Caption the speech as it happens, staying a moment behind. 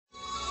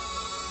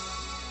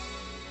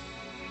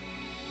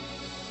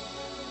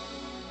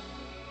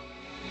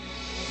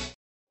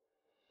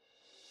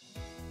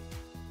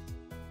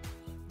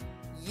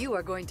You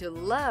are going to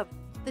love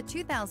the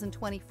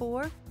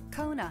 2024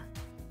 Kona.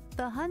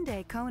 The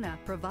Hyundai Kona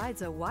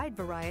provides a wide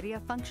variety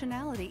of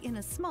functionality in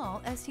a small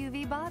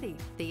SUV body.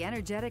 The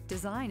energetic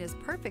design is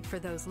perfect for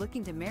those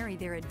looking to marry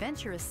their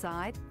adventurous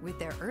side with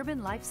their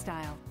urban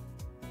lifestyle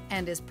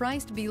and is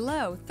priced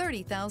below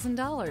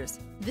 $30,000.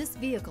 This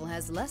vehicle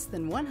has less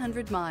than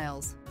 100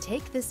 miles.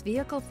 Take this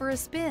vehicle for a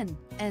spin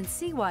and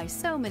see why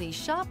so many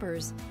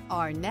shoppers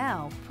are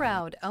now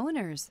proud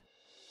owners.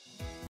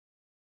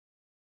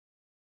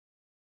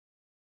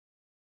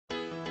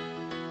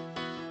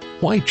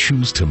 Why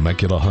choose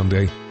Temecula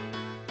Hyundai?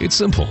 It's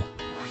simple.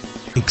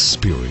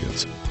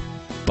 Experience.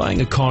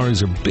 Buying a car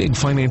is a big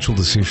financial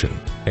decision,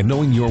 and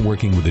knowing you're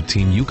working with a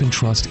team you can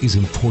trust is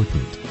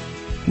important.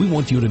 We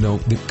want you to know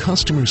that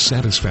customer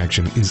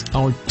satisfaction is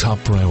our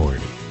top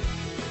priority.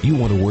 You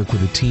want to work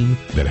with a team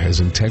that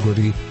has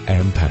integrity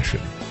and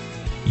passion.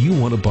 You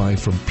want to buy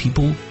from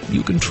people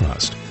you can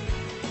trust.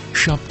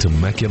 Shop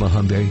Temecula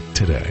Hyundai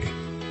today.